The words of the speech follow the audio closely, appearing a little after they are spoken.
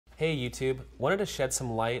Hey YouTube, wanted to shed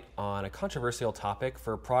some light on a controversial topic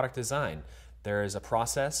for product design. There is a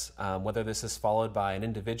process, whether this is followed by an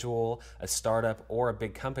individual, a startup, or a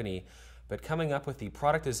big company, but coming up with the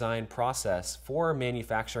product design process for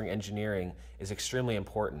manufacturing engineering is extremely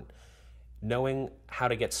important. Knowing how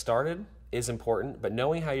to get started is important, but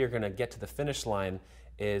knowing how you're going to get to the finish line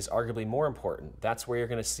is arguably more important. That's where you're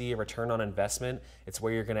going to see a return on investment. It's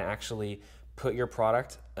where you're going to actually put your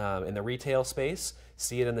product in the retail space,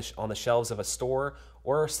 see it on the shelves of a store,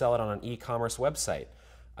 or sell it on an e-commerce website.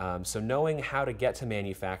 So knowing how to get to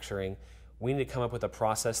manufacturing, we need to come up with a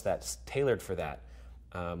process that's tailored for that.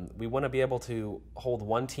 We want to be able to hold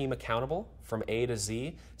one team accountable from A to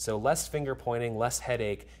Z, so less finger pointing, less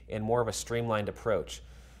headache, and more of a streamlined approach.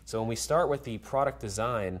 So when we start with the product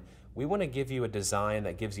design, we want to give you a design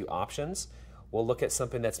that gives you options. We'll look at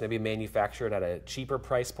something that's maybe manufactured at a cheaper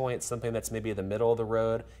price point, something that's maybe the middle of the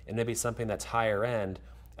road, and maybe something that's higher end.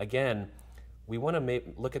 Again, we want to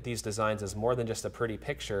look at these designs as more than just a pretty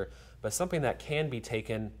picture, but something that can be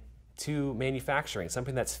taken to manufacturing,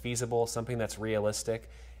 something that's feasible, something that's realistic.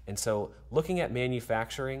 And so looking at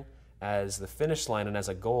manufacturing as the finish line and as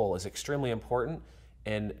a goal is extremely important,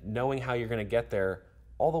 and knowing how you're going to get there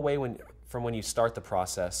all the way from when you start the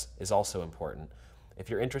process is also important. If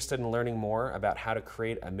you're interested in learning more about how to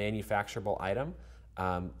create a manufacturable item,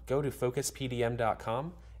 go to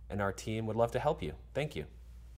focuspdm.com and our team would love to help you. Thank you.